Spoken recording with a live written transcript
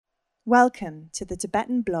Welcome to the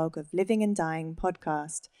Tibetan blog of Living and Dying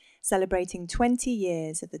podcast, celebrating 20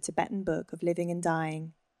 years of the Tibetan Book of Living and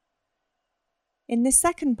Dying. In this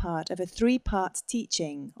second part of a 3-part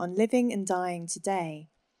teaching on living and dying today,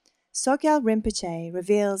 Sogyal Rinpoche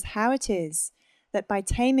reveals how it is that by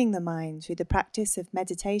taming the mind through the practice of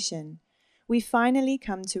meditation, we finally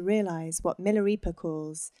come to realize what Milarepa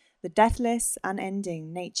calls the deathless,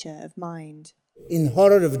 unending nature of mind. In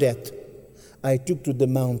horror of death, I took to the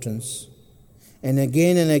mountains and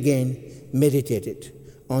again meditated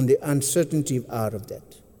on the uncertainty of hour of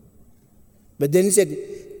death. But then he said,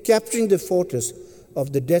 capturing the fortress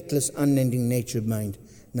of the deathless, unending nature of mind,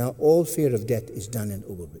 now all fear of death is done and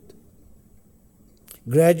over with.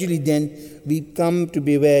 Gradually then, we come to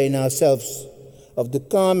be aware in ourselves of the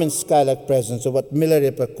calm and sky-like presence of what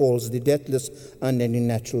Milarepa calls the deathless, unending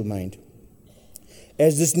natural mind.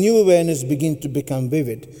 As this new awareness begins to become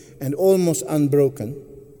vivid and almost unbroken,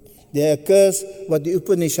 there occurs what the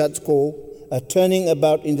Upanishads call a turning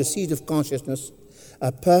about in the seat of consciousness,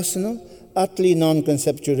 a personal, utterly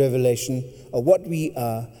non-conceptual revelation of what we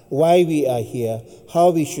are, why we are here, how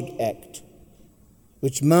we should act,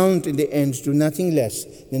 which mount in the end to nothing less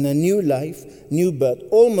than a new life, new birth,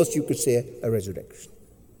 almost you could say a resurrection.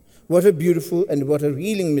 What a beautiful and what a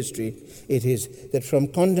healing mystery it is that from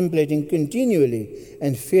contemplating continually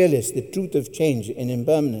and fearless the truth of change and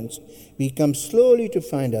impermanence, we come slowly to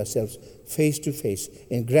find ourselves face to face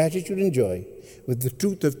in gratitude and joy with the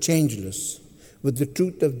truth of changeless, with the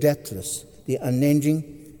truth of deathless, the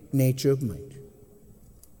unending nature of mind.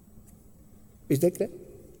 Is that clear?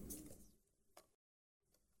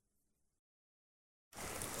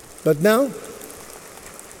 But now,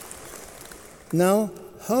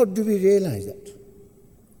 how do we realize that?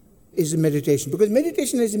 Is meditation. Because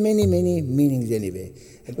meditation has many meanings anyway.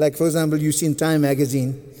 Like, for example, you see in Time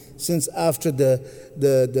magazine, since after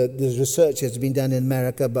the research has been done in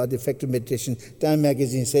America about the effect of meditation, Time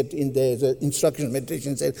magazine said in the instruction of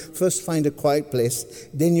meditation said, first find a quiet place,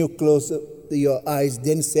 then you close your eyes,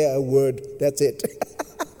 then say a word, that's it.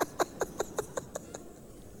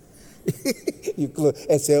 You close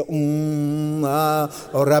and say,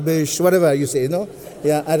 or rubbish, whatever you say,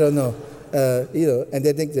 Yeah, I don't know. And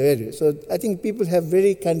they think they're ready. So I think people have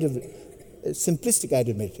very kind of simplistic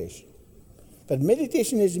idea of meditation. But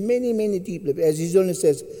meditation has many deep levels. As his Holiness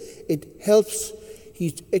says, it helps,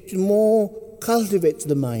 it more cultivates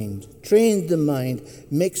the mind, trains the mind,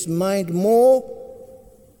 makes mind more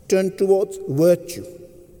turned towards virtue.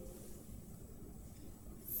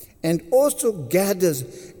 And also gathers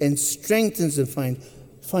and strengthens and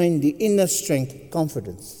find the inner strength,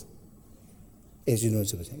 confidence, as you know,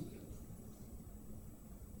 was saying.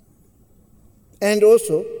 And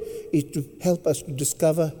also is to help us to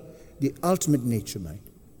discover the ultimate nature mind,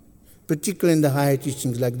 particularly in the higher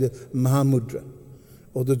teachings like the Mahamudra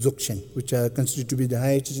or the Dzogchen, which are considered to be the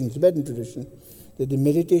higher teachings in the Tibetan tradition, that the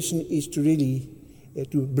meditation is to really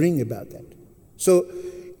to bring about that. So,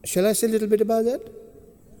 shall I say a little bit about that?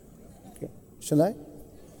 Okay. Shall I?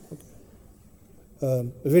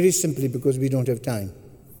 Okay. Very simply, because we don't have time.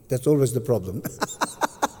 That's always the problem.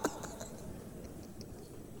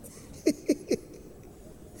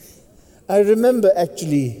 I remember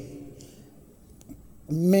actually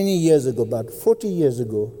many years ago, about 40 years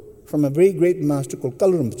ago, from a very great master called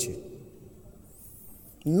Sogyal Rinpoche,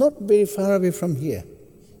 not very far away from here,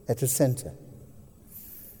 at a center,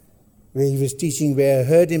 where he was teaching, where I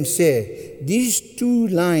heard him say, these 2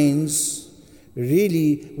 lines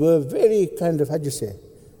really were very kind of,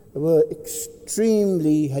 were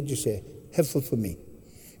extremely, helpful for me.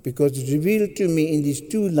 Because it revealed to me in these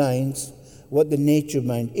 2 lines what the nature of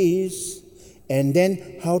mind is, and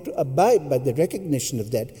then how to abide by the recognition of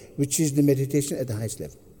that, which is the meditation at the highest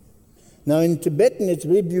level. Now in Tibetan, it's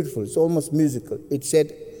very beautiful. It's almost musical. It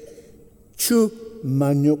said, Chu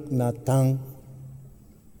manyuk na tang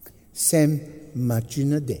sem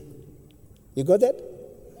machina de. You got that?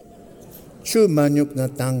 Chu manyuk na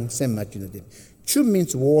tang sem machina de. Chu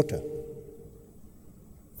means water.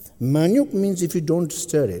 Manyuk means if you don't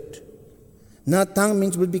stir it. Na tang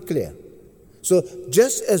means will be clear. So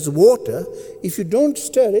just as water, if you don't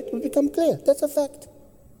stir it, it will become clear. That's a fact.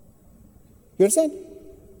 You understand?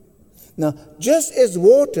 Now, just as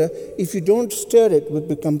water, if you don't stir it, will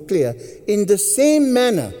become clear. In the same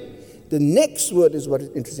manner, the next word is what is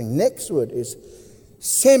interesting. Next word is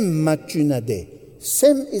sem machunade.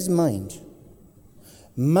 Sem is mind.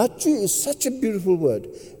 Machu is such a beautiful word.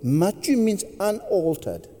 Machu means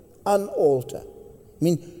unaltered. Unalter.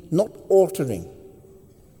 Means not altering.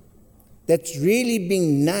 That's really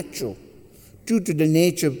being natural, true to the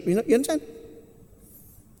nature. You understand?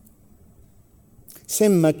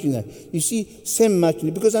 Semmachina. You see,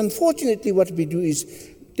 semmachina, because unfortunately what we do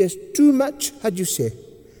is there's too much,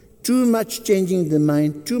 too much changing the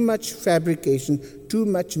mind, too much fabrication, too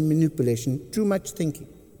much manipulation, too much thinking.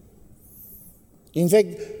 In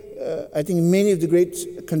fact, I think many of the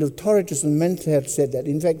great kind of authorities on mental health said that.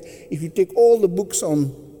 In fact, if you take all the books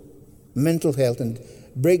on mental health and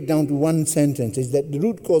break down to one sentence, is that the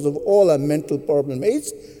root cause of all our mental problem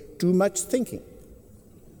is too much thinking.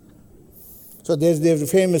 So there's a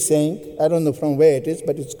famous saying, I don't know from where it is,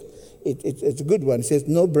 but it's a good one. It says,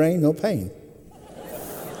 no brain, no pain.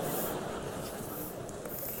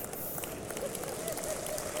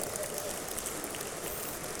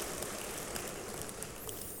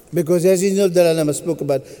 Because as you know, Dalai Lama spoke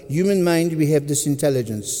about human mind, we have this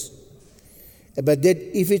intelligence. But that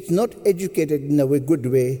if it's not educated in a good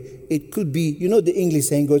way, it could be, you know the English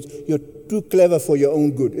saying goes, you're too clever for your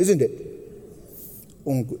own good, isn't it?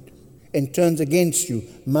 Own good. And turns against you.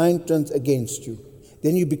 Mind turns against you.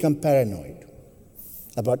 Then you become paranoid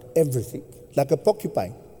about everything, like a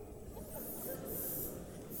porcupine.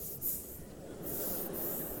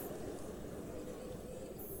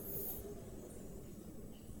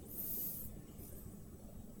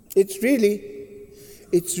 It's really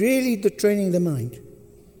the training the mind.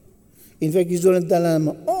 In fact, His Holiness Dalai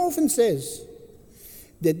Lama often says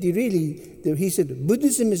that he said,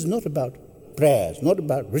 Buddhism is not about prayers, not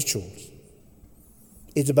about rituals.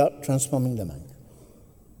 It's about transforming the mind.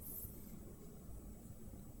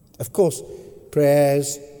 Of course,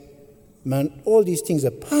 prayers, all these things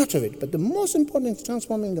are part of it, but the most important is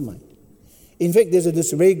transforming the mind. In fact, there's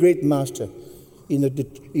this very great master,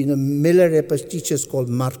 Miller Repa's teachers called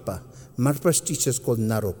Marpa. Marpa's teachers called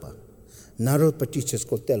Naropa. Naropa teachers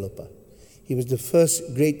called Telopa. He was the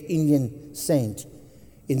first great Indian saint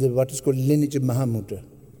in what is called lineage of Mahamudra.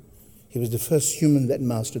 He was the first human that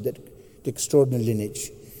mastered that extraordinary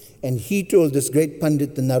lineage. And he told this great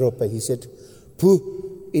Pandit, the Naropa, he said,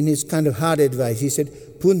 in his kind of hard advice, he said,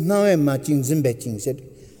 he said,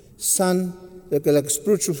 son, like a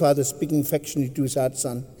spiritual father speaking affectionately to his hard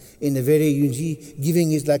son, in a very,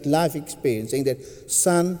 giving his life experience, saying that,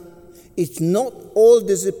 son, it's not all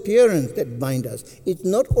this appearance that bind us. It's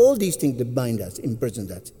not all these things that bind us,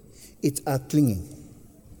 imprison us. It's our clinging.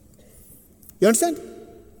 You understand?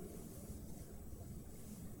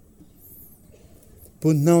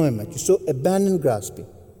 So abandon grasping.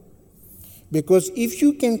 Because if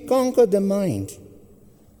you can conquer the mind,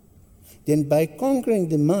 then by conquering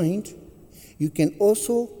the mind, you can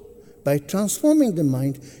also, by transforming the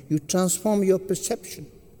mind, you transform your perception,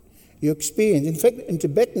 your experience. In fact, in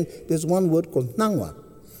Tibetan, there's one word called nangwa.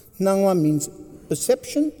 Nangwa means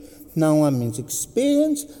perception, nangwa means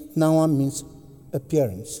experience, nangwa means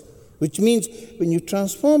appearance. Which means when you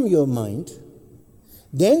transform your mind,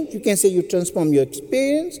 then you can say you transform your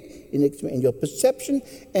experience and your perception,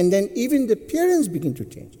 and then even the appearance begin to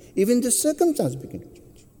change. Even the circumstance begin to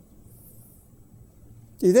change.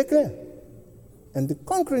 Is that clear? And the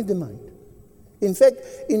conquering the mind. In fact,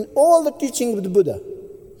 in all the teaching of the Buddha,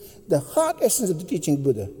 the heart essence of the teaching of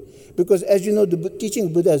Buddha, because as you know, the teaching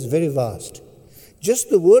of Buddha is very vast. Just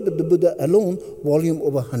the word of the Buddha alone, volume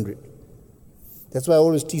over 100. That's why I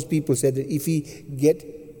always teach people, say that if we get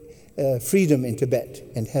freedom in Tibet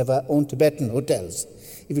and have our own Tibetan hotels,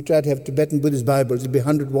 if you try to have Tibetan Buddhist Bibles, it'll be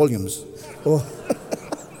 100 volumes. Oh.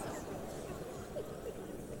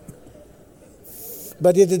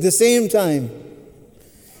 But yet at the same time,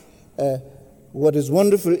 what is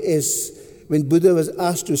wonderful is when Buddha was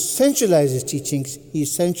asked to centralize his teachings, he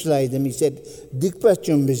centralized them. He said, That's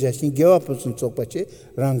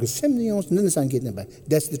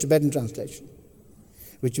the Tibetan translation.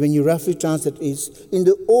 Which when you roughly translate is, in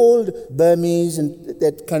the old Burmese and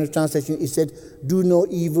that kind of translation, it said, do no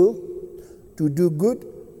evil, to do good,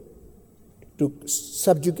 to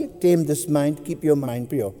subjugate, tame this mind, keep your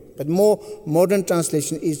mind pure. But more modern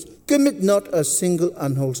translation is, commit not a single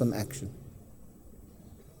unwholesome action.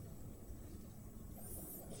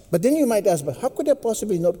 But then you might ask, but how could I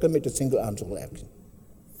possibly not commit a single unwholesome action?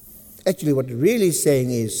 Actually, what it really is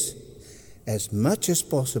saying is, as much as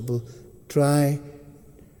possible, try not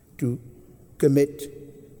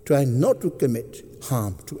to commit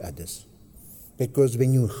harm to others. Because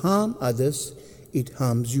when you harm others, it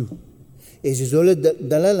harms you. As His Holiness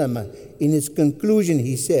Dalai Lama, in his conclusion,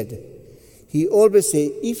 he always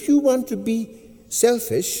said, if you want to be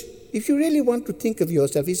selfish, if you really want to think of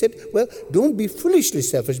yourself, he said, well, don't be foolishly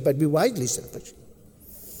selfish, but be wisely selfish.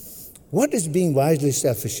 What is being wisely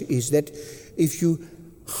selfish is that if you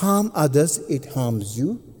harm others, it harms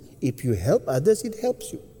you. If you help others, it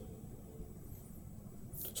helps you.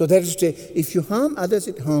 So that is to say, if you harm others,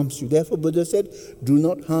 it harms you. Therefore, Buddha said, do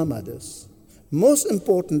not harm others. Most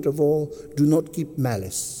important of all, do not keep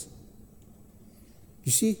malice.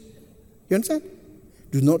 You see? You understand?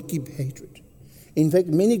 Do not keep hatred. In fact,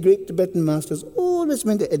 many great Tibetan masters always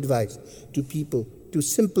meant the advice to people, to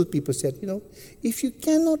simple people, said, if you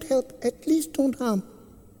cannot help, at least don't harm.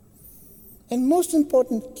 And most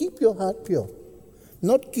important, keep your heart pure.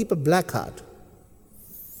 Not keep a black heart.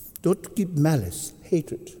 Don't keep malice,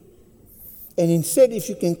 hatred. And instead, if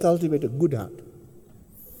you can cultivate a good heart,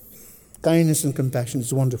 kindness and compassion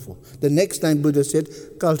is wonderful. The next time Buddha said,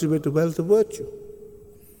 cultivate the wealth of virtue.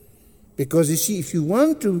 Because you see, if you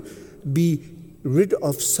want to be rid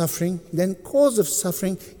of suffering, then cause of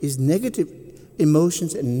suffering is negative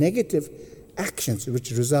emotions and negative actions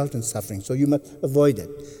which result in suffering. So you must avoid it.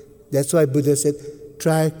 That's why Buddha said,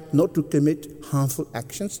 try not to commit harmful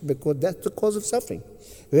actions because that's the cause of suffering.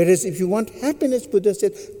 Whereas if you want happiness, Buddha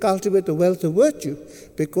said, cultivate the wealth of virtue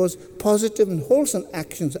because positive and wholesome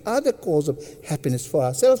actions are the cause of happiness for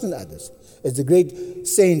ourselves and others. As the great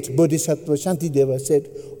saint Bodhisattva Shantideva said,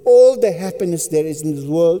 all the happiness there is in this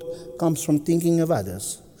world comes from thinking of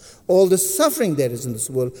others. All the suffering there is in this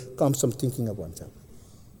world comes from thinking of oneself.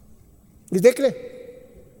 Is that clear?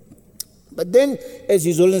 But then, as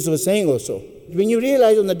His Holiness was saying also, when you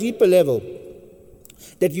realize on a deeper level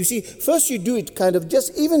that you see, first you do it kind of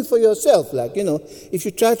just even for yourself, like, if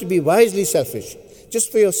you try to be wisely selfish,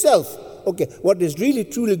 just for yourself, okay, what is really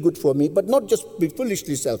truly good for me, but not just be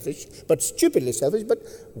foolishly selfish, but stupidly selfish, but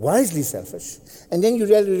wisely selfish. And then you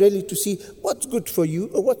really to see what's good for you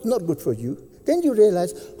or what's not good for you. Then you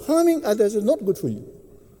realize harming others is not good for you.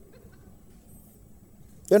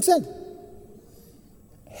 You understand?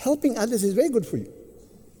 Helping others is very good for you.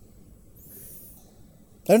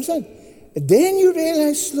 You understand? Then you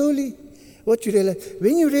realize slowly what you realize.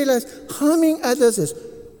 When you realize harming others is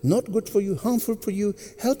not good for you, harmful for you,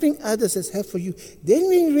 helping others is helpful for you, then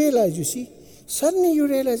when you realize, you see, suddenly you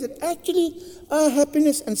realize that actually our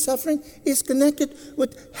happiness and suffering is connected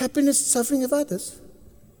with happiness, suffering of others.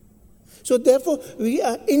 So therefore, we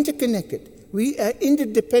are interconnected. We are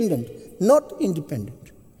interdependent, not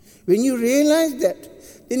independent. When you realize that,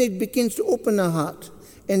 then it begins to open our heart.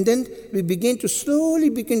 And then we slowly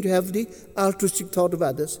begin to have the altruistic thought of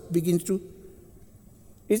others.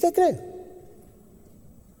 Is that clear?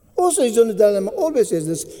 Also, His Holiness Dalai Lama always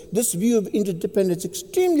says this view of interdependence is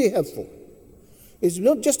extremely helpful. It's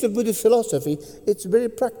not just a Buddhist philosophy, it's very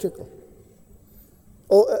practical.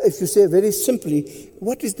 Or if you say very simply,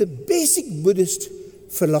 what is the basic Buddhist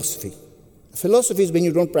philosophy? Philosophy is when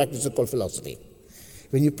you don't practice, it's called philosophy.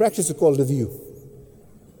 When you practice, it's called the view.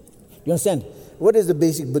 You understand? What is the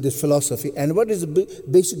basic Buddhist philosophy and what is the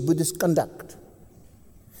basic Buddhist conduct?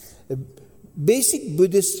 The basic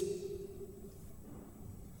Buddhist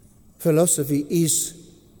philosophy is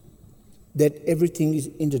that everything is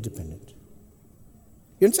interdependent.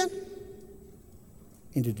 You understand?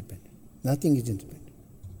 Interdependent. Nothing is independent.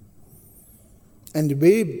 And the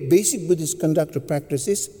very basic Buddhist conduct or practice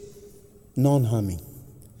is non-harming.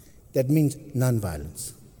 That means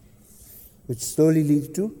non-violence, which slowly leads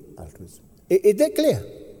to altruism. Is that clear?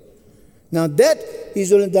 Now that, His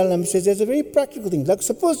Holiness Dalai Lama says, there's a very practical thing. Like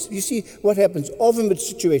suppose, you see what happens often with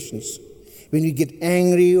situations. When we get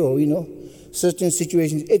angry or, certain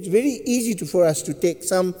situations, it's very easy for us to take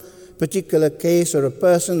some particular case or a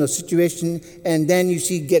person or situation and then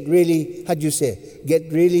get really,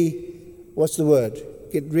 get really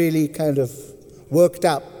kind of worked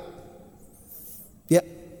up. Yeah,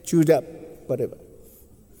 chewed up, whatever.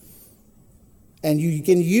 And you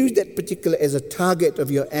can use that particular as a target of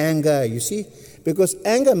your anger, you see, because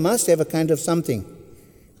anger must have a kind of something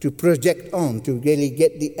to project on, to really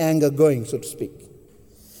get the anger going, so to speak.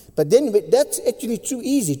 But then that's actually too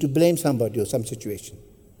easy to blame somebody or some situation.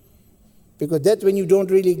 Because that's when you don't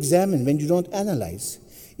really examine, when you don't analyze.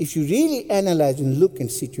 If you really analyze and look in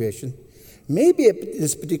situation, maybe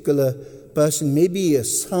this particular person may be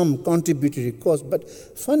some contributory cause, but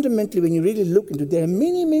fundamentally when you really look into it, there are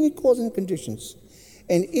many, many causes and conditions,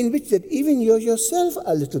 and in which that even you yourself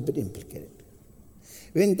are a little bit implicated.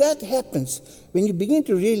 When that happens, when you begin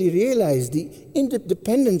to really realize the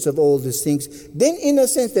interdependence of all these things, then in a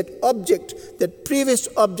sense that previous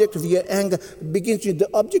object of your anger the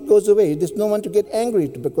object goes away. There's no one to get angry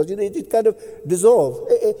to because it kind of dissolves.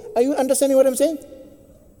 Are you understanding what I'm saying?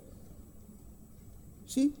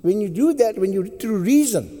 See, when you do that,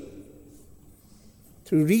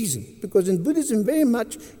 through reason, because in Buddhism very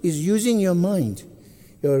much is using your mind,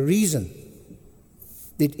 your reason,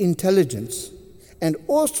 the intelligence, and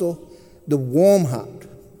also the warm heart,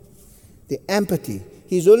 the empathy.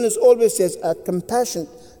 His Holiness always says a compassionate,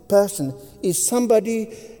 person is somebody,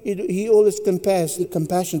 he always compares the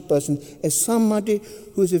compassionate person as somebody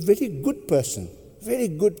who is a very good person,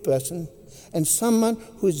 and someone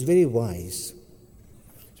who is very wise.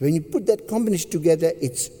 So when you put that combination together,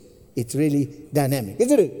 it's really dynamic,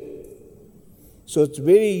 isn't it? So it's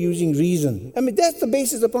very using reason. I mean, that's the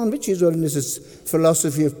basis upon which His Holiness's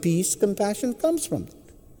philosophy of peace, compassion comes from.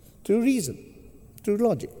 Through reason, through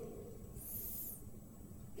logic.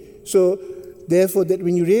 So, therefore, that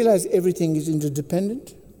when you realize everything is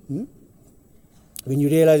interdependent, when you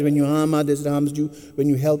realize when you harm others, it harms you, when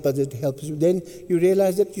you help others, it helps you, then you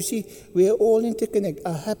realize that, you see, we are all interconnected.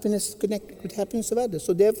 Our happiness is connected with happiness of others.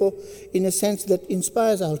 So, therefore, in a sense, that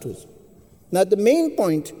inspires altruism. Now, the main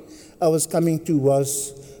point I was coming to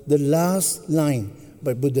was the last line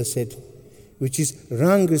by Buddha said, which is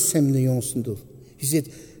Ranga Semnayon Sundu. He said,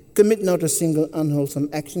 commit not a single unwholesome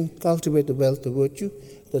action, cultivate the wealth of virtue.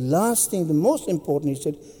 The last thing, the most important, he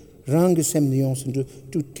said, Ranga Semnayon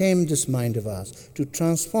Sundu, to tame this mind of ours, to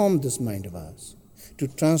transform this mind of ours,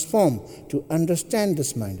 to understand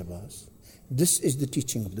this mind of ours. This is the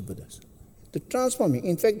teaching of the Buddhas. The transforming.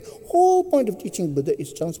 In fact, the whole point of teaching Buddha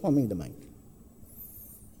is transforming the mind.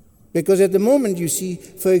 Because at the moment, you see,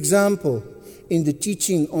 for example, in the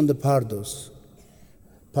teaching on the Pardos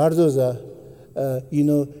are,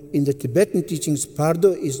 in the Tibetan teachings,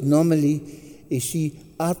 Pardo is normally,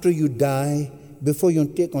 after you die, before you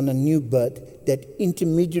take on a new birth, that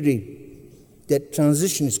intermediary, that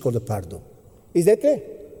transition is called a Pardo. Is that clear?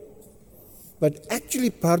 But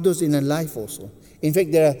actually, Pardos in a life also. In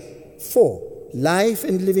fact, there are 4: life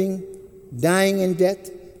and living, dying and death,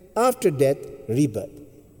 after death, rebirth.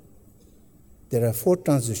 There are 4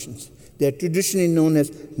 transitions. They are traditionally known as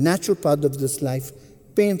natural part of this life,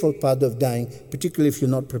 painful part of dying, particularly if you're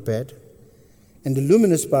not prepared, and the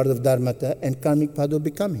luminous part of dharmata and karmic part of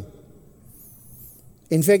becoming.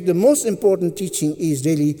 In fact, the most important teaching is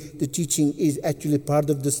really, the teaching is actually part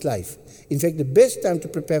of this life. In fact, the best time to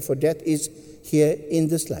prepare for death is here in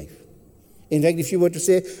this life. In fact, if you were to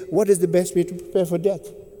say, what is the best way to prepare for death?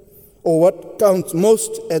 Or what counts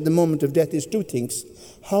most at the moment of death is 2 things.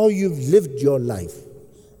 How you've lived your life.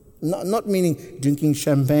 Not meaning drinking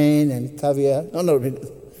champagne and caviar. No.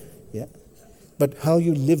 Yeah. But how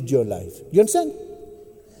you lived your life. You understand?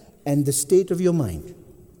 And the state of your mind.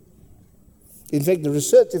 In fact, the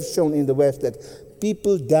research has shown in the West that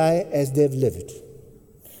people die as they've lived.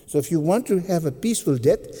 So if you want to have a peaceful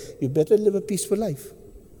death, you better live a peaceful life.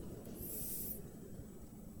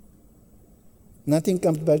 Nothing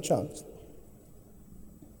comes by chance.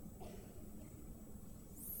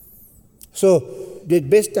 So, the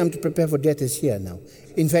best time to prepare for death is here now.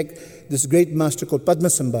 In fact, this great master called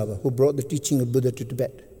Padmasambhava, who brought the teaching of Buddha to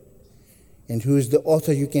Tibet, and who is the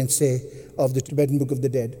author, you can say, of the Tibetan Book of the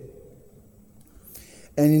Dead.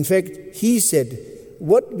 And in fact, he said,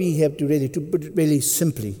 what we have to really, to put it really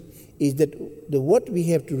simply, is that what we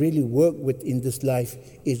have to really work with in this life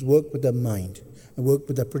is work with the mind, and work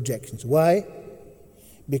with the projections. Why?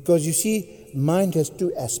 Because you see, mind has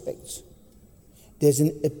 2 aspects. There's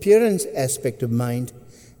an appearance aspect of mind.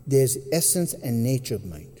 There's essence and nature of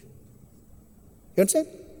mind. You understand?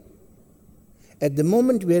 At the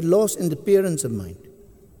moment, we are lost in the appearance of mind.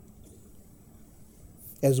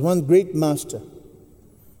 As one great master,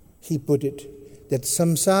 he put it, that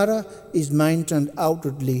samsara is mind turned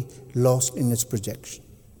outwardly, lost in its projection.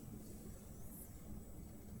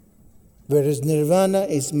 Whereas nirvana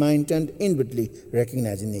is mind turned inwardly,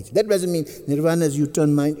 recognizing nature. That doesn't mean nirvana is you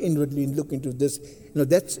turn mind inwardly and look into this.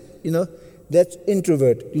 That's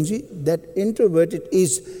introvert. You see, that introverted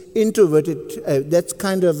is introverted. That's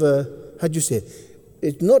kind of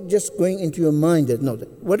it's not just going into your mind. No,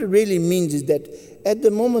 what it really means is that at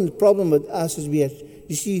the moment, the problem with us is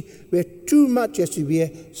we're too much. We are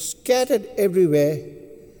scattered everywhere,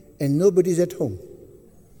 and nobody's at home.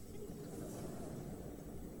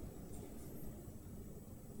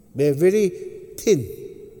 They're very thin.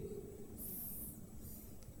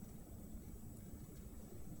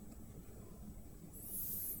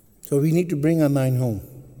 So we need to bring our mind home.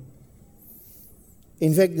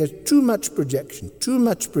 In fact, there's too much projection. In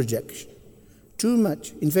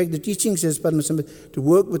fact, the teaching says, Padmasambhava, to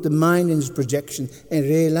work with the mind in its projection and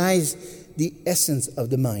realize the essence of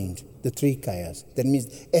the mind, the 3 kayas. That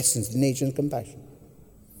means essence, the nature and compassion.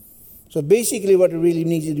 So basically what it really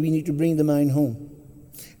means is we need to bring the mind home.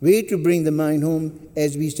 Way to bring the mind home,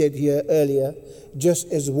 as we said here earlier,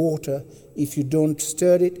 just as water, if you don't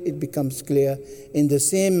stir it, it becomes clear. In the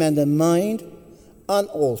same manner, mind,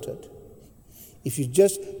 unaltered. If you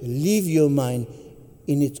just leave your mind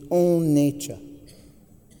in its own nature.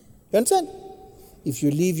 You understand? If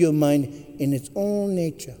you leave your mind in its own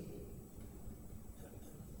nature,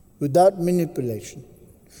 without manipulation,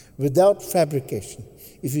 without fabrication,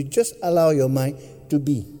 if you just allow your mind to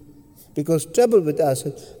be. Because trouble with us,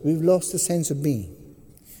 we've lost the sense of being.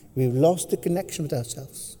 We've lost the connection with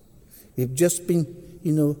ourselves. We've just been,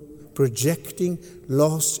 projecting,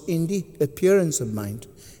 lost in the appearance of mind.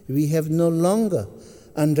 We have no longer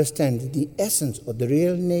understand the essence or the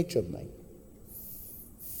real nature of mind.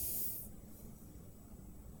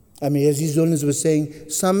 As His Holiness was saying,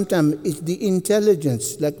 sometimes it's the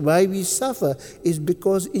intelligence, like why we suffer is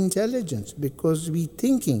because intelligence, because we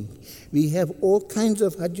thinking. We have all kinds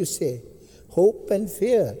of, hope and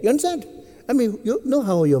fear. You understand? You know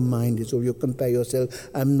how your mind is, or you compare yourself,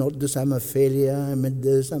 I'm not this, I'm a failure, I'm at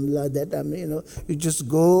this, I'm like that, you just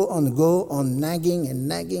go on nagging and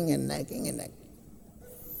nagging and nagging and nagging.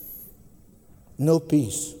 No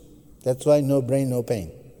peace. That's why no brain, no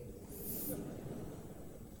pain.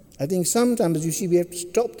 I think sometimes, we have to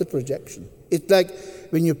stop the projection. It's like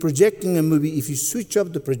when you're projecting a movie, if you switch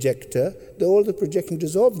off the projector, all the projection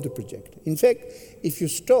dissolves in the projector. In fact, if you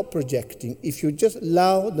stop projecting, if you just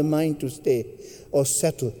allow the mind to stay or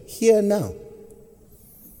settle, here now,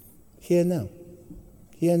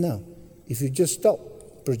 if you just stop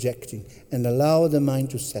projecting and allow the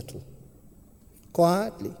mind to settle,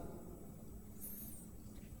 quietly.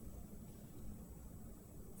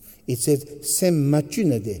 It says, sem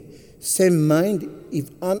machunade. Same mind, if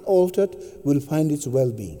unaltered, will find its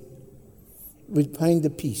well-being, will find the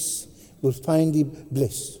peace, will find the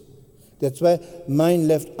bliss. That's why mind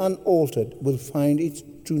left unaltered will find its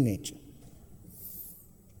true nature.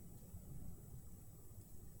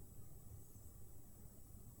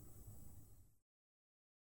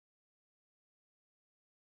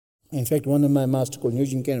 In fact, one of my masters called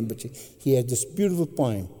Sogyal Rinpoche, he has this beautiful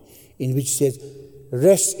poem in which he says,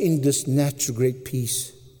 rest in this natural great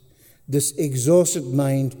peace, this exhausted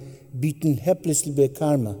mind beaten helplessly by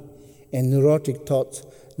karma and neurotic thoughts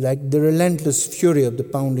like the relentless fury of the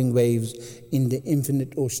pounding waves in the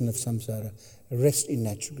infinite ocean of samsara. Rest in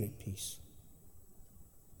natural great peace.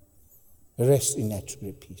 Rest in natural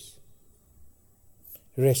great peace.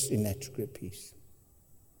 Rest in natural great peace.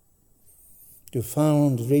 To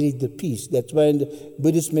found really the peace. That's why in the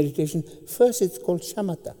Buddhist meditation, first it's called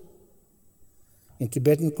shamatha. In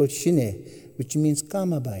Tibetan called shine, which means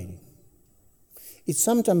calm abiding. It's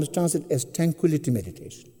sometimes translated as tranquility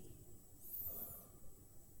meditation,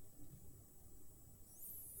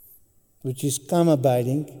 which is calm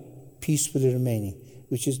abiding, peacefully remaining,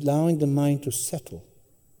 which is allowing the mind to settle.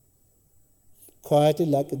 Quietly,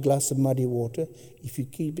 like a glass of muddy water, if you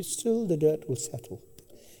keep it still, the dirt will settle.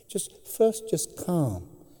 Just calm,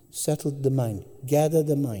 settle the mind, gather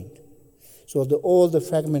the mind. So all the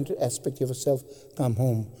fragmented aspects of yourself come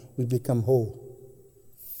home, we become whole.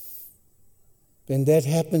 When that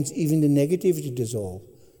happens, even the negativity dissolves.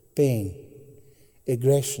 Pain,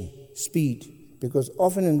 aggression, speed. Because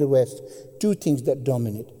often in the West, two things that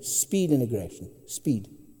dominate, speed and aggression. Speed.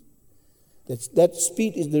 That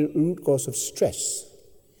speed is the root cause of stress.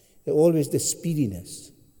 There's always the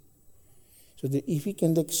speediness. So that if we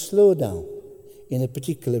can slow down in a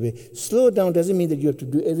particular way. Slow down doesn't mean that you have to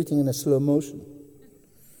do everything in a slow motion.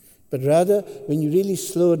 But rather, when you really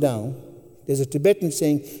slow down, there's a Tibetan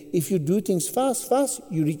saying, if you do things fast,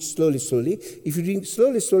 you reach slowly. If you do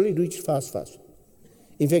slowly, you reach fast.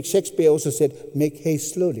 In fact, Shakespeare also said, make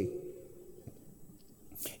haste slowly.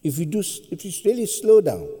 If you really slow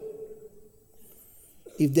down,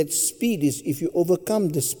 if you overcome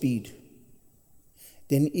the speed,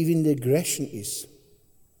 then even the aggression is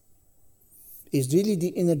really the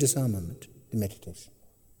inner disarmament, the meditation.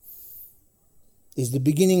 Is the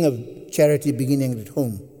beginning of charity beginning at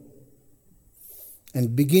home.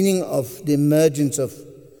 And beginning of the emergence of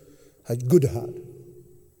a good heart,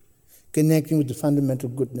 connecting with the fundamental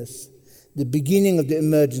goodness, the beginning of the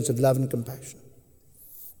emergence of love and compassion,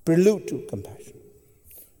 prelude to compassion,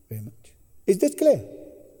 very much. Is that clear?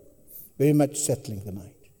 Very much settling the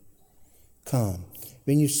mind, calm.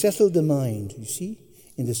 When you settle the mind, you see,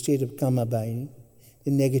 in the state of calm abiding,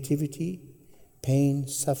 the negativity, pain,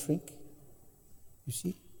 suffering, you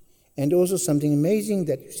see, and also something amazing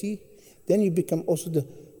that you see, then you become also the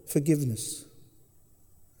forgiveness.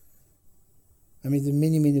 There are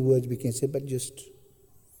many, many words we can say, but just,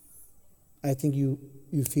 I think you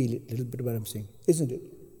feel it a little bit what I'm saying, isn't it?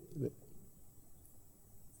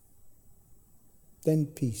 Then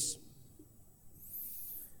peace.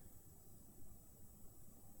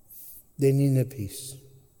 Then inner peace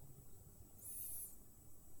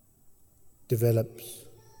develops.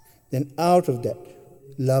 Then out of that,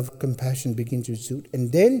 love, compassion begins to suit.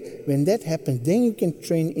 And then, when that happens, then you can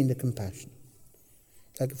train in the compassion.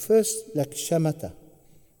 Like shamatha,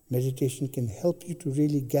 Meditation can help you to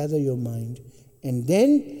really gather your mind. And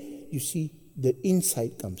then you see the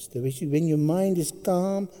insight comes. When your mind is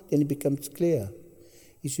calm, then it becomes clear.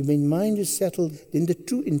 You see, when mind is settled, then the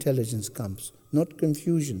true intelligence comes, not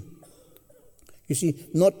confusion. You see,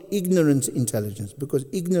 not ignorance intelligence, because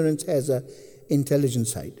ignorance has an intelligent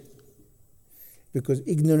side. Because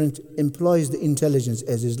ignorance employs the intelligence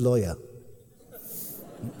as his lawyer.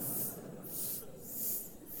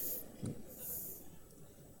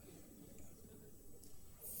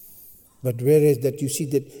 But whereas that you see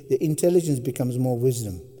that the intelligence becomes more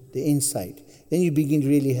wisdom, the insight. Then you begin to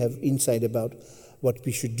really have insight about what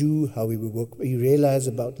we should do, how we will work. You realize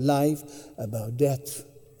about life, about death,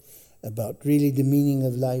 about really the meaning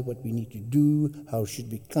of life, what we need to do, how we should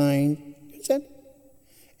be kind. You understand?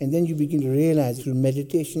 And then you begin to realize through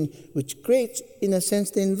meditation, which creates, in a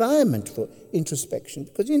sense, the environment for introspection.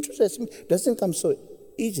 Because introspection doesn't come so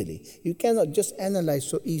easily. You cannot just analyze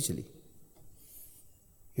so easily.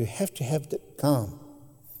 You have to have the calm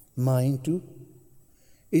mind too.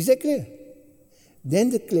 Is that clear? Then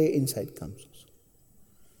the clear insight comes also.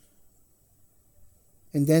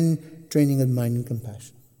 And then training of mind and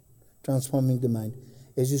compassion. Transforming the mind.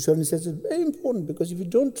 As you certainly says, it's very important, because if you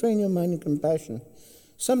don't train your mind in compassion,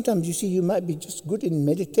 sometimes you see you might be just good in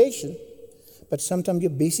meditation, but sometimes your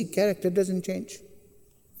basic character doesn't change.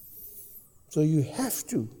 So you have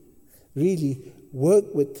to really work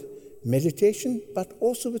with meditation, but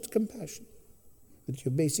also with compassion, with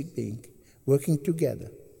your basic being, working together.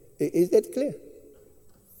 Is that clear?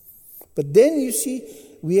 But then you see,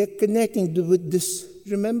 we are connecting with this,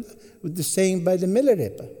 remember, with the saying by the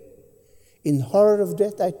Milarepa. In horror of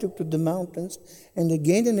death, I took to the mountains, and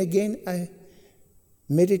again I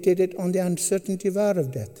meditated on the uncertainty of hour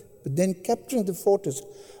of death. But then capturing the fortress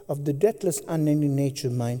of the deathless, unending nature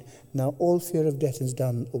mind, now all fear of death is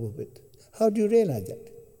done and over with. How do you realize that?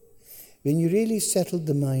 When you really settle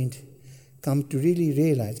the mind, come to really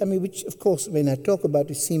realize, which of course when I talk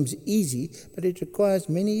about it seems easy, but it requires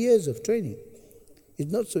many years of training.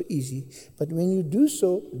 It's not so easy, but when you do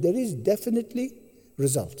so, there is definitely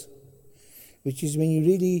result, which is when you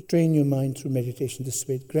really train your mind through meditation this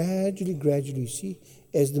way. Gradually, you see,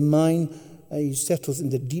 as the mind settles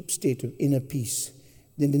in the deep state of inner peace,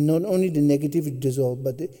 then not only the negativity dissolves,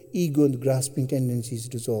 but the ego and the grasping tendencies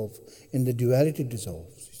dissolve, and the duality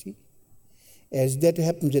dissolves. As that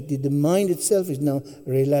happens, that the mind itself is now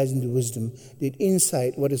realizing the wisdom, the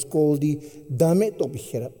insight, what is called the Dhamma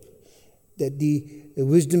Tobhirap, that the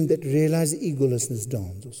wisdom that realizes egolessness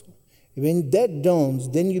dawns also. When that dawns,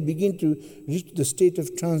 then you begin to reach the state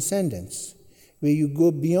of transcendence, where you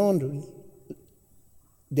go beyond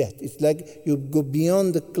death. It's like you go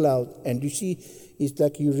beyond the cloud, and you see, it's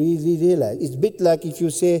like you really realize. It's a bit like if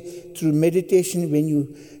you say through meditation, when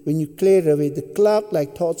you clear away the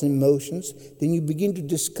cloud-like thoughts and emotions, then you begin to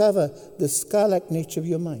discover the sky-like nature of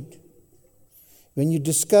your mind. When you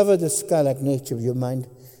discover the sky-like nature of your mind,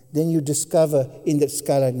 then you discover in that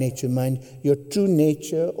sky-like nature of mind your true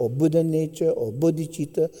nature or Buddha nature or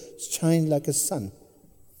bodhicitta shine like a sun.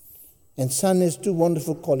 And sun has two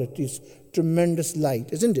wonderful qualities: tremendous light,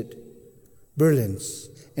 isn't it? Brilliance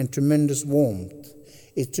and tremendous warmth.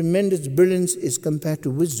 Its tremendous brilliance is compared to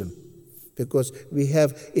wisdom, because we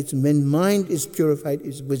have it's when mind is purified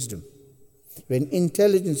is wisdom. When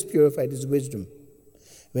intelligence is purified is wisdom.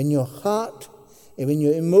 When your heart and when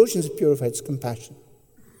your emotions are purified is compassion.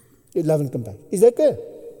 It's love and compassion. Is that clear?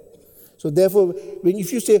 So therefore,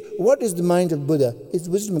 if you say, what is the mind of Buddha? It's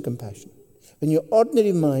wisdom and compassion. When your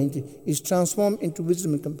ordinary mind is transformed into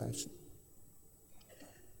wisdom and compassion.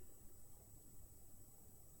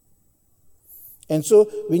 And so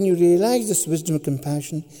when you realize this wisdom and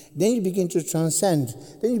compassion, then you begin to transcend.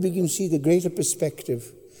 Then you begin to see the greater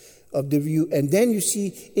perspective of the view. And then you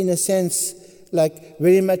see, in a sense, like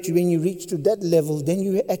very much when you reach to that level, then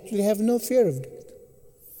you actually have no fear of death.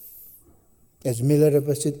 As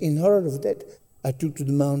Milarepa said, in horror of death, I took to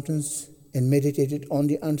the mountains and meditated on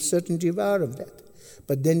the uncertainty of hour of death.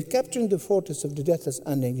 But then capturing the fortress of the deathless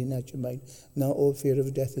unending nature mind, now all fear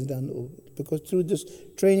of death is done over. Because through this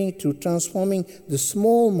training, through transforming the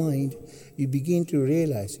small mind, you begin to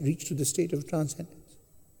realize, reach to the state of transcendence.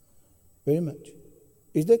 Very much.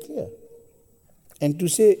 Is that clear? And to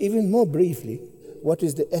say even more briefly, what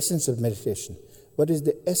is the essence of meditation? What is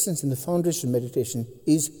the essence and the foundation of meditation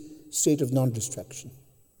is state of non-distraction.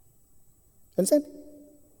 Understand?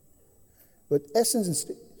 But essence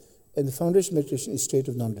and the foundation of meditation is state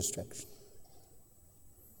of non-distraction.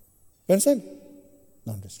 You understand?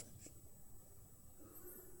 Non-distraction.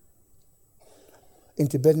 In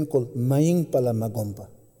Tibetan called Maying Pala Magompa.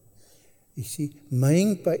 You see,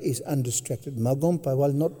 Mayingpa is undistracted, Magompa,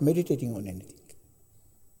 while not meditating on anything.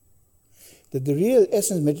 That the real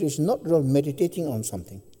essence of meditation is not about meditating on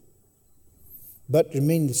something, but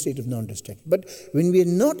remain in the state of non-distraction. But when we are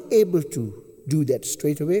not able to do that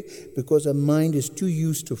straight away, because our mind is too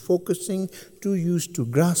used to focusing, too used to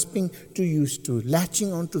grasping, too used to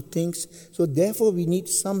latching onto things, so therefore we need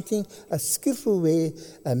something, a skillful way,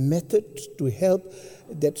 a method to help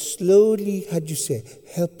that slowly,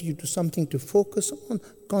 help you to something to focus on,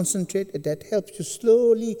 concentrate, that helps you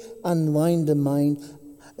slowly unwind the mind,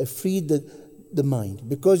 free the mind.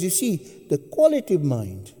 Because you see, the quality of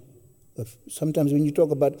mind, sometimes when you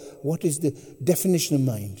talk about what is the definition of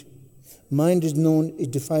mind, mind is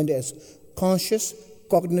defined as conscious,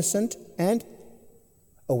 cognizant, and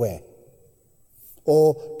aware.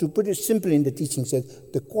 Or to put it simply in the teaching says,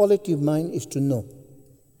 the quality of mind is to know.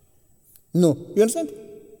 No, you understand?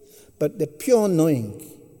 But the pure knowing,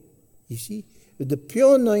 you see, the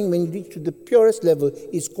pure knowing, when you reach to the purest level,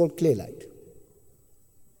 is called clay light.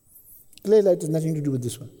 Clay light has nothing to do with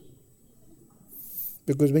this one.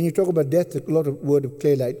 Because when you talk about death, a lot of word of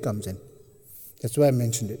clay light comes in. That's why I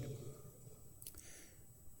mentioned it.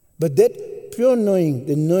 But that pure knowing,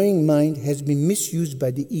 the knowing mind, has been misused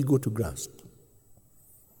by the ego to grasp.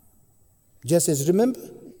 Just as, remember,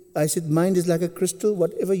 I said mind is like a crystal,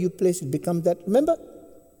 whatever you place, it becomes that. Remember?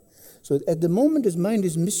 So at the moment, his mind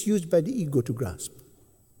is misused by the ego to grasp.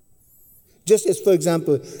 Just as, for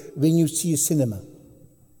example, when you see a cinema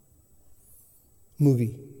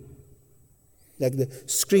movie, like the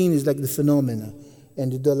screen is like the phenomena,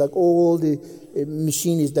 and like all the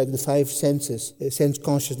machine is like the five senses, sense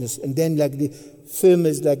consciousness, and then like the film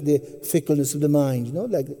is like the fickleness of the mind,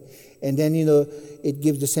 and then it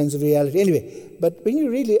gives the sense of reality. Anyway, but when you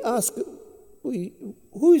really ask,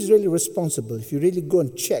 who is really responsible? If you really go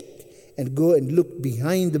and check and go and look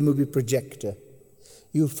behind the movie projector,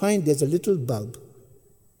 you find there's a little bulb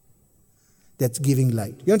that's giving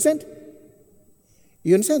light. You understand?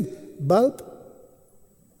 You understand? Bulb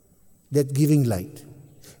that's giving light.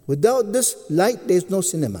 Without this light, there's no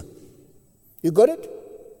cinema. You got it?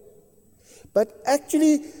 But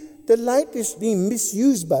actually, the light is being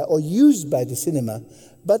misused by or used by the cinema,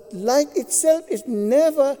 but light itself is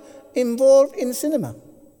never involved in cinema.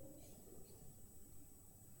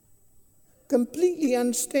 Completely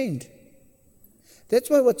unstained. That's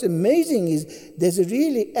why what's amazing is there's a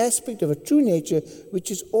really aspect of a true nature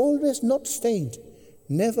which is always not stained.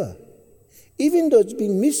 Never. Even though it's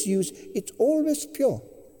been misused, it's always pure.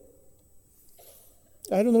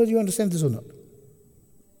 I don't know whether you understand this or not.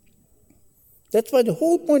 That's why the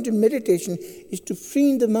whole point of meditation is to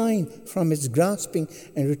free the mind from its grasping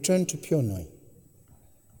and return to pure knowing.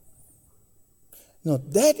 No,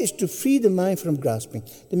 that is to free the mind from grasping.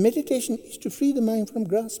 The meditation is to free the mind from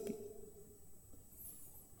grasping.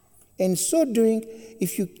 And so doing,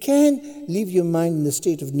 if you can leave your mind in the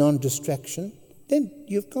state of non-distraction, then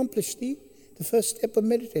you've accomplished the first step of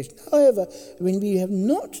meditation. However, when we have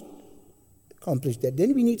not accomplished that,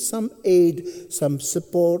 then we need some aid, some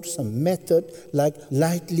support, some method, like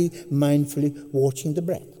lightly, mindfully watching the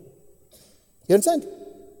breath. You understand?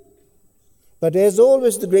 But as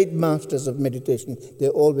always, the great masters of meditation, they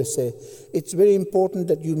always say, it's very important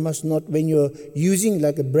that you must not, when you're using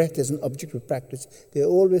like a breath as an object of practice, they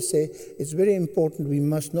always say, it's very important we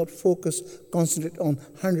must not concentrate on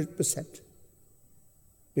 100%.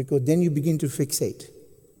 Because then you begin to fixate.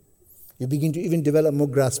 You begin to even develop more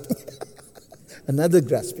grasping. Another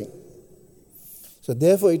grasping. So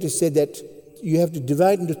therefore it is said that you have to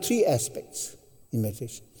divide into three aspects in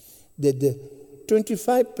meditation. The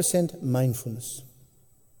 25% mindfulness,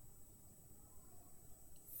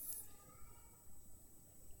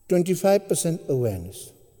 25%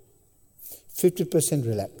 awareness, 50%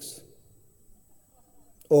 relax.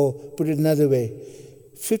 Or put it another way,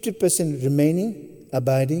 50% remaining,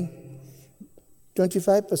 abiding,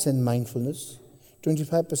 25% mindfulness,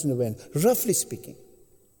 25% awareness, roughly speaking.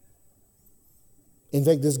 In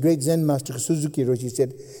fact, this great Zen master, Suzuki Roshi,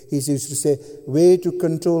 he used to say, way to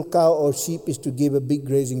control cow or sheep is to give a big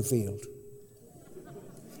grazing field.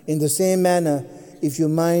 In the same manner, if you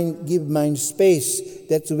give mind space,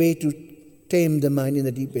 that's the way to tame the mind in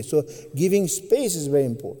the deep way. So giving space is very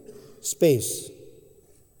important. Space.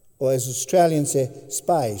 Or as Australians say,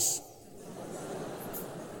 spice.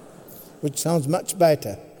 Which sounds much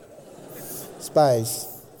better. Spice.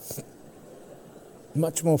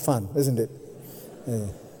 Much more fun, isn't it? Yeah.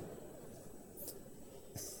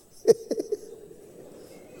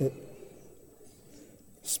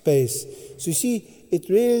 Space. So you see, it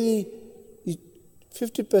really is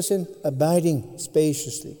 50% abiding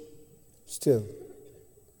spaciously, still.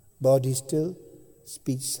 Body still,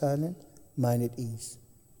 speech silent, mind at ease.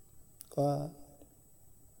 God.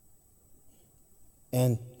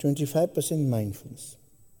 And 25% mindfulness.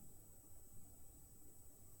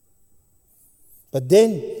 But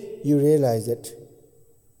then you realize that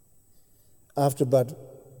after about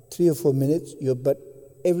 3 or 4 minutes, you're but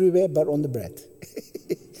everywhere but on the breath.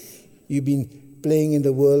 You've been playing in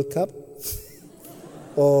the World Cup,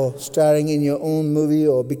 or starring in your own movie,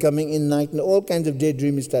 or becoming enlightened. All kinds of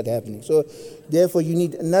daydreaming start happening. So therefore you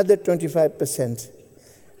need another 25%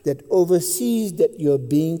 that oversees that you're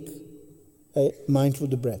being mindful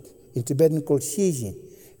of the breath. In Tibetan called shijin,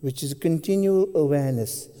 which is a continual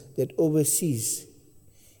awareness that oversees,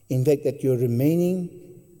 in fact, that you're remaining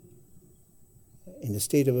in the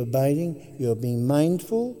state of abiding, you're being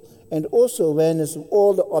mindful, and also awareness of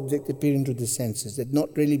all the objects appearing to the senses, that not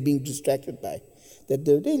really being distracted by. That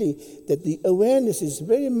the awareness is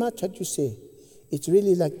very much, it's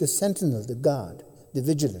really like the sentinel, the guard, the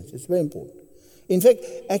vigilance. It's very important. In fact,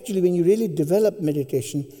 actually, when you really develop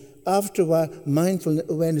meditation, after a while, mindfulness,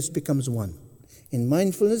 awareness becomes one. In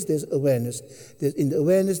mindfulness, there's awareness. In the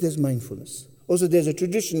awareness, there's mindfulness. Also, there's a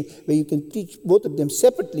tradition where you can teach both of them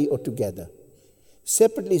separately or together.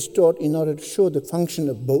 Separately is taught in order to show the function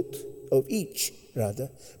of both, of each, rather.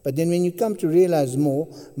 But then when you come to realize more,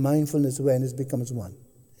 mindfulness, awareness becomes one.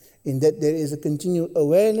 In that there is a continual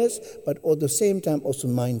awareness, but at the same time also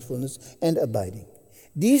mindfulness and abiding.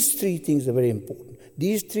 These three things are very important.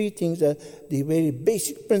 These three things are the very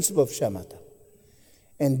basic principle of shamatha.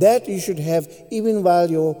 And that you should have even while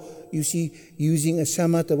you're, using a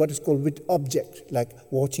shamatha, what is called with object, like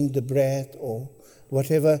watching the breath or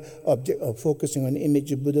whatever object, or focusing on the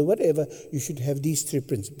image of Buddha, whatever, you should have these three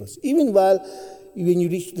principles. Even when you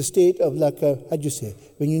reach the state of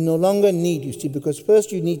when you no longer need, because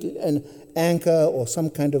first you need an anchor or some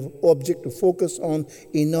kind of object to focus on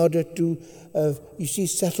in order to,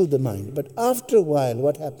 settle the mind. But after a while,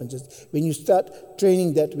 what happens is, when you start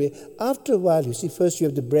training that way, after a while, first you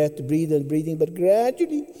have the breath, the breathing, but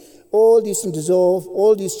gradually, all these dissolve,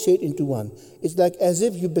 all these shade into one. It's like as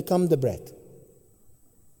if you become the breath.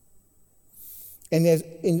 And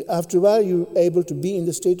after a while, you're able to be in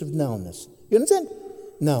the state of nowness. You understand?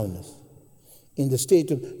 Nowness. In the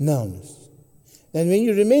state of nowness. And when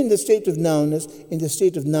you remain in the state of nowness, in the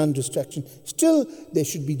state of non-distraction, still there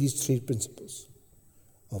should be these three principles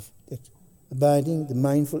of that abiding, the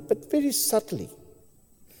mindful, but very subtly.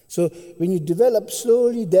 So when you develop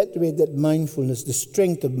slowly that way, that mindfulness, the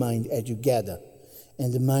strength of mind as you gather,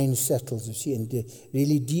 and the mind settles, and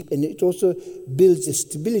really deep, and it also builds a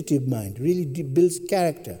stability of mind, really builds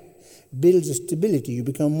character, builds a stability. You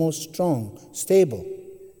become more strong, stable.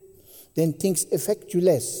 Then things affect you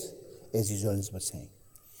less, as his Holiness was saying.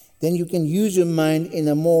 Then you can use your mind in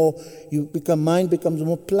mind becomes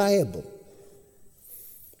more pliable.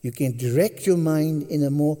 You can direct your mind in a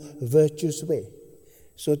more virtuous way.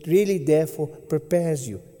 So it really, therefore, prepares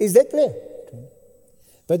you. Is that clear?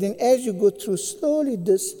 But then as you go through slowly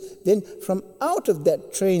this, then from out of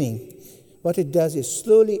that training, what it does is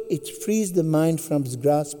slowly it frees the mind from its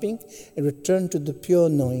grasping and return to the pure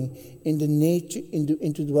knowing in the nature,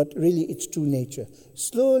 into what really its true nature.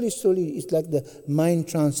 Slowly, it's like the mind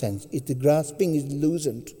transcends. The grasping is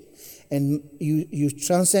loosened. And you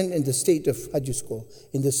transcend in the state of,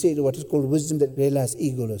 in the state of what is called wisdom that realizes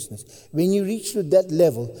egolessness. When you reach to that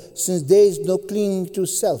level, since there is no clinging to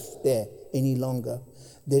self there any longer,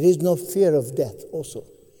 there is no fear of death also.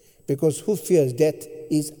 Because who fears death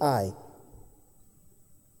is I.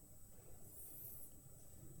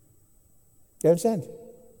 You understand?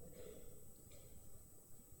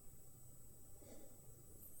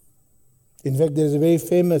 In fact, there is a very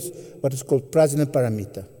famous, what is called Prajna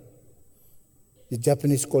Paramita. The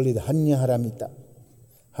Japanese call it Hanya Haramita,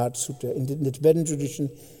 Heart Sutra. In the Tibetan tradition,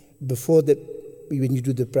 before that, when you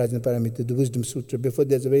do the Prajna Paramita, the Wisdom Sutra, before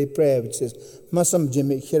there's a very prayer which says, Masam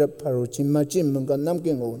Jime Hirap Paro Chimma Chim Munga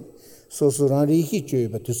Namking On, So Surari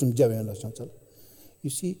Hichu, but to some Javan. You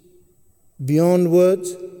see, beyond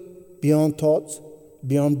words, beyond thoughts,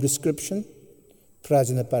 beyond description,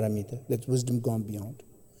 Prajna Paramita, that's wisdom gone beyond.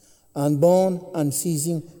 Unborn,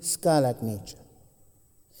 unceasing, sky-like nature.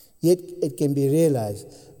 Yet it can be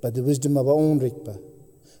realized by the wisdom of our own Rigpa,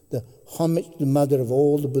 the homage to the mother of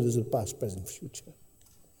all the Buddhas of past, present, future.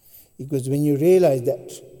 Because when you realize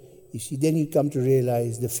that, then you come to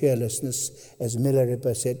realize the fearlessness, as Miller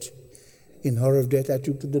Ripa said, in horror of death, I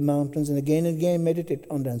took to the mountains and again meditate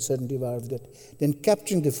on the uncertainty of hour of death. Then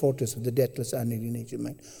capturing the fortress of the deathless, unalienated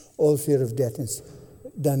mind. All fear of death is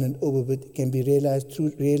done and over with, can be realized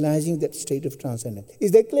through realizing that state of transcendence.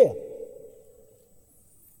 Is that clear?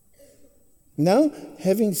 Now,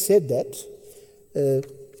 having said that,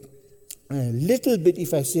 a little bit,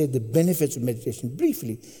 if I say the benefits of meditation,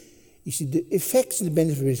 briefly, you see, the effects and the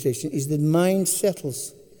benefit of meditation is that mind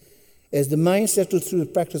settles. As the mind settles through the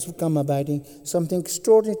practice of calm abiding, something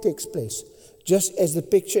extraordinary takes place. Just as the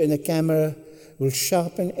picture in the camera will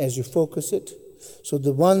sharpen as you focus it, so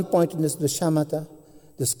the one-pointedness of the shamatha,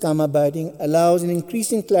 this calm abiding, allows an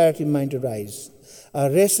increasing clarity of mind to rise.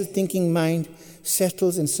 Our restless thinking mind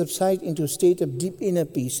settles and subsides into a state of deep inner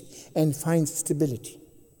peace and finds stability.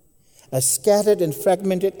 A scattered and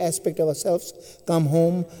fragmented aspect of ourselves come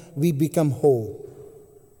home, we become whole.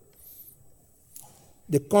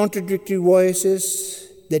 The contradictory voices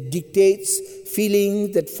that dictates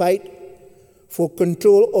feelings that fight for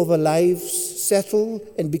control over lives settle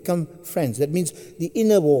and become friends. That means the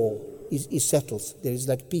inner wall is settles. There is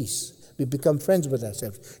like peace. We become friends with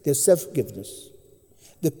ourselves. There's self-forgiveness.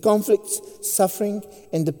 The conflicts, suffering,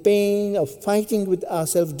 and the pain of fighting with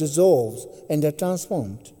ourselves dissolves and are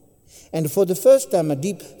transformed. And for the first time, a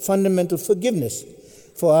deep fundamental forgiveness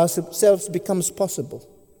for ourselves becomes possible.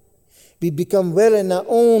 We become well in our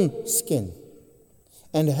own skin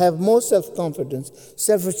and have more self-confidence,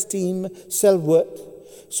 self-esteem, self-worth,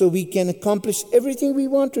 so we can accomplish everything we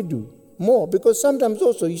want to do more. Because sometimes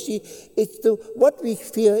also, you see, what we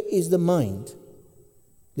fear is the mind,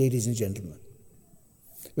 ladies and gentlemen.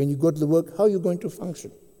 When you go to the work, how are you going to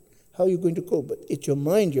function? How are you going to cope? But it's your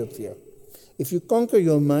mind you fear. If you conquer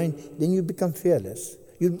your mind, then you become fearless.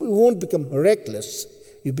 You won't become reckless.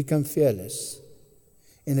 You become fearless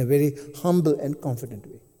in a very humble and confident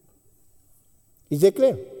way. Is that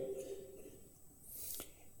clear?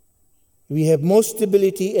 We have more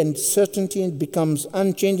stability and certainty, and becomes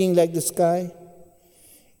unchanging like the sky.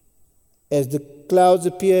 As the clouds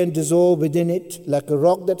appear and dissolve within it, like a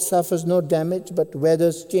rock that suffers no damage but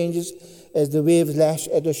weathers changes as the waves lash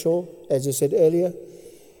at the shore, as I said earlier.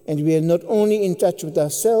 And we are not only in touch with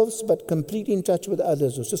ourselves, but completely in touch with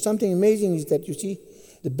others. So something amazing is that, you see,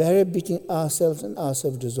 the barrier between ourselves and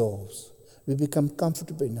ourselves dissolves. We become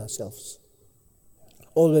comfortable in ourselves.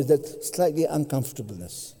 Always that slightly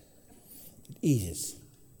uncomfortableness. It eases.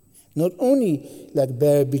 Not only like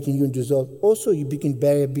barrier between you and dissolve, also you begin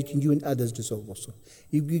barrier between you and others dissolve also.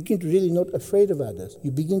 You begin to really not afraid of others.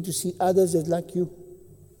 You begin to see others as like you.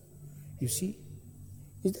 You see?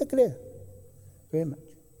 Is that clear? Very much.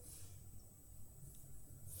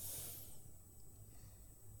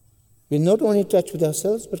 We're not only in touch with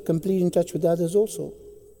ourselves, but completely in touch with others also.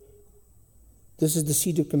 This is the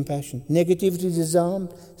seed of compassion. Negativity is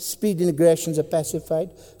disarmed, speed and aggressions are pacified,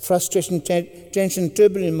 frustration, tension,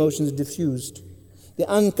 turbulent emotions are diffused.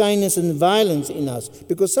 The unkindness and violence in us.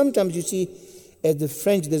 Because sometimes you see, at the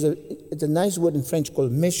French, it's a nice word in French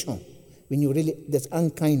called méchant. When you really, there's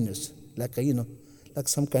unkindness, like like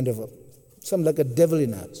some kind of like a devil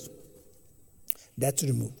in us. That's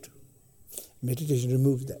removed. Meditation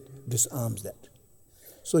removes that, disarms that.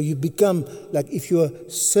 So you become, like if you're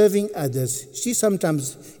serving others, see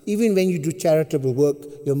sometimes, even when you do charitable work,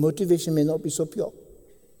 your motivation may not be so pure.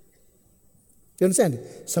 You understand?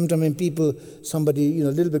 Sometimes when somebody, a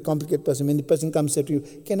little bit complicated person, when the person comes up to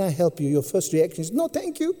you, can I help you? Your first reaction is, no,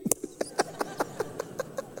 thank you.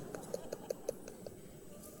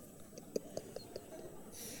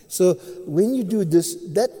 So when you do this,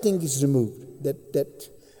 that thing is removed, that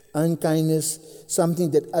unkindness,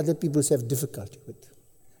 something that other people have difficulty with.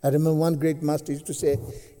 I remember one great master used to say,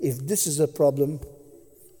 if this is a problem,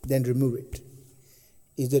 then remove it.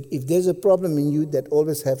 Is that if there's a problem in you that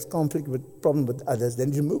always has problem with others,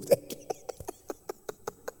 then remove that.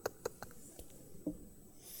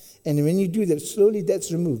 And when you do that, slowly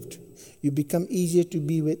that's removed. You become easier to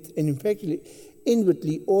be with, and in fact,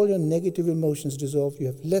 inwardly, all your negative emotions dissolve. You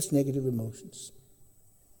have less negative emotions.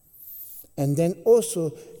 And then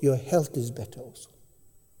also, your health is better also.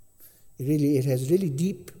 It has really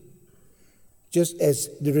deep, just as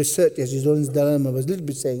the research, as His Holiness Dalai Lama was a little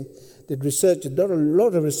bit saying, that research, a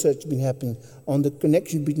lot of research been happening on the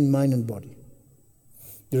connection between mind and body.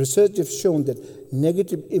 The research has shown that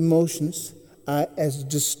negative emotions are as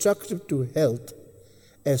destructive to health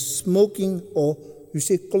as smoking or,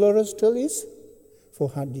 cholesterol is for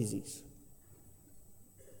heart disease.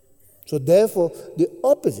 So therefore, the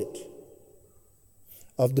opposite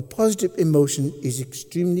of the positive emotion is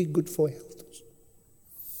extremely good for health.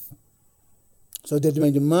 So that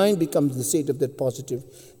when the mind becomes the state of that positive,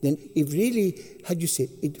 then it really,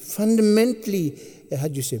 it fundamentally,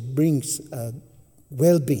 brings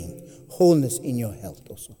well-being, wholeness in your health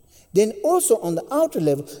also. Then also on the outer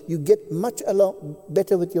level, you get much along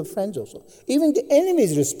better with your friends also. Even the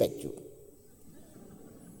enemies respect you.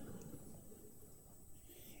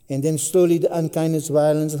 And then slowly the unkindness,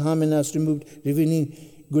 violence, and harm in us removed, revealing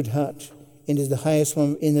good heart. And is the highest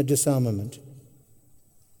form of inner disarmament.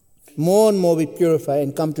 More and more we purify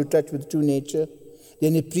and come to touch with true nature.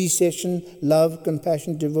 Then appreciation, love,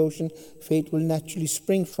 compassion, devotion, faith will naturally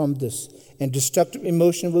spring from this. And destructive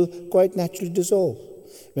emotion will quite naturally dissolve.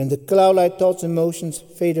 When the cloud-like thoughts and emotions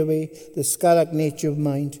fade away, the sky-like nature of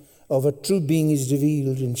mind of a true being is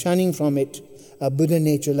revealed, and shining from it, a Buddha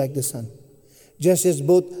nature like the sun. Just as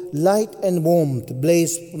both light and warmth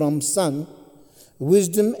blaze from sun,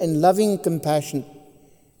 wisdom and loving compassion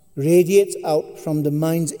radiates out from the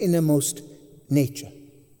mind's innermost nature.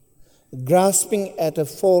 Grasping at a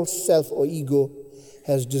false self or ego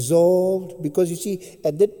has dissolved, because you see,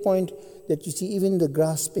 at that point that you see even the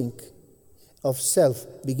grasping of self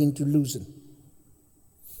begin to loosen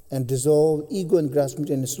and dissolve. Ego and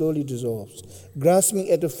grasping, and it slowly dissolves. Grasping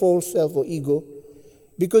at a false self or ego,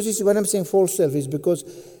 because you see, when I'm saying false self is because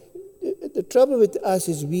the trouble with us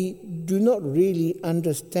is we do not really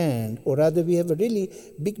understand, or rather we have a really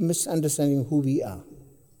big misunderstanding of who we are.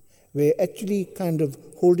 We're actually kind of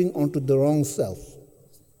holding on to the wrong self.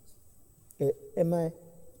 Am I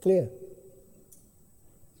clear?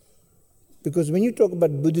 Because when you talk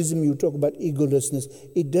about Buddhism, you talk about egolessness.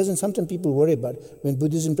 It doesn't, sometimes people worry about when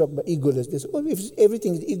Buddhism talk about egoless. They say, oh, if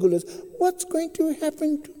everything is egoless, what's going to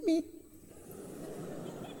happen to me?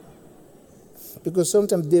 Because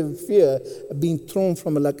sometimes they fear being thrown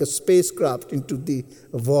from like a spacecraft into the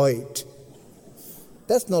void.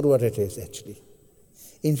 That's not what it is, actually.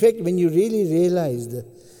 In fact, when you really realize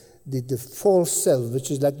the false self, which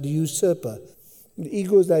is like the usurper, the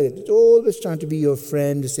ego is like that. It's always trying to be your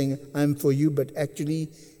friend, saying, I'm for you, but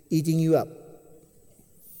actually eating you up.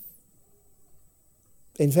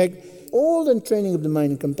 In fact, all the training of the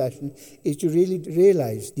mind and compassion is to really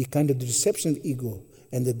realize the kind of the deception of ego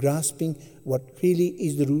and the grasping what really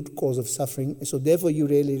is the root cause of suffering. So therefore you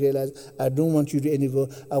really realize, I don't want you to anymore,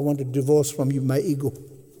 I want a divorce from you, my ego.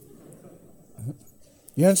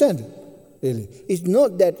 You understand? Really. It's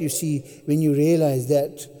not that you see, when you realize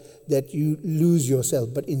that you lose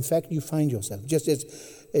yourself, but in fact you find yourself. Just as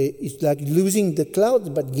it's like losing the clouds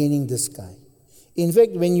but gaining the sky. In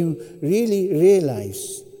fact, when you really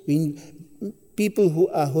realize, when people who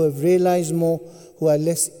have realized more, who are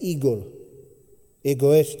less egoistic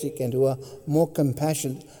and who are more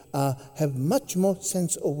compassionate, have much more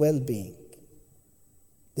sense of well-being.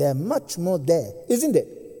 They are much more there, isn't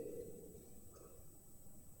it?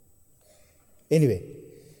 Anyway,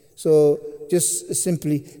 so just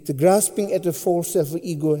simply, the grasping at a false self or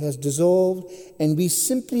ego has dissolved, and we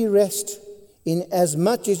simply rest in as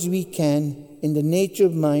much as we can in the nature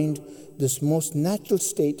of mind, this most natural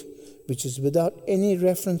state, which is without any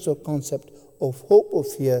reference or concept of hope or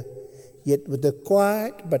fear, yet with a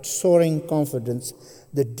quiet but soaring confidence,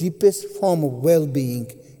 the deepest form of well-being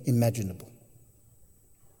imaginable.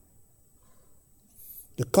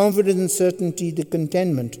 The confidence and certainty, the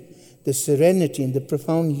contentment, the serenity and the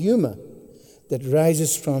profound humor that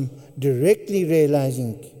rises from directly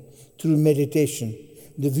realizing through meditation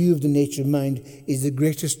the view of the nature of mind is the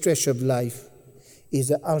greatest treasure of life, is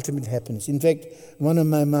the ultimate happiness. In fact, one of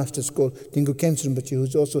my masters called Tingku Khyentse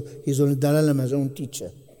Rinpoche, he's only Dalai Lama's own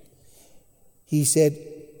teacher, he said,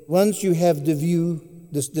 once you have the view,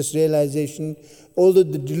 this realization, although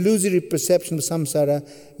the delusory perception of samsara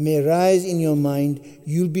may rise in your mind,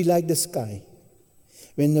 you'll be like the sky.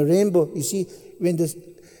 When the rainbow, you see,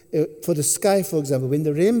 for the sky, for example, when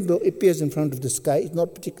the rainbow appears in front of the sky, it's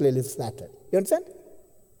not particularly flattered. You understand?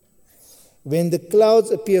 When the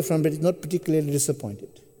clouds appear from it, it's not particularly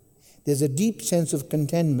disappointed. There's a deep sense of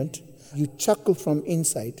contentment. You chuckle from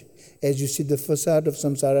inside as you see the facade of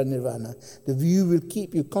samsara nirvana. The view will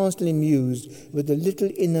keep you constantly amused with a little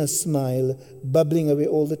inner smile bubbling away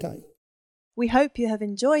all the time. We hope you have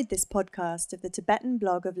enjoyed this podcast of the Tibetan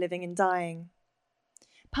blog of Living and Dying.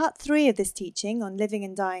 Part 3 of this teaching on living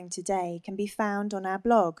and dying today can be found on our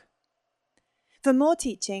blog. For more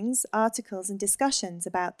teachings, articles and discussions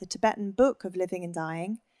about the Tibetan book of Living and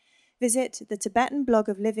Dying, visit the Tibetan blog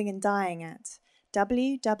of Living and Dying at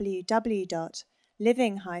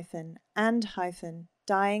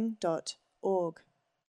www.living-and-dying.org.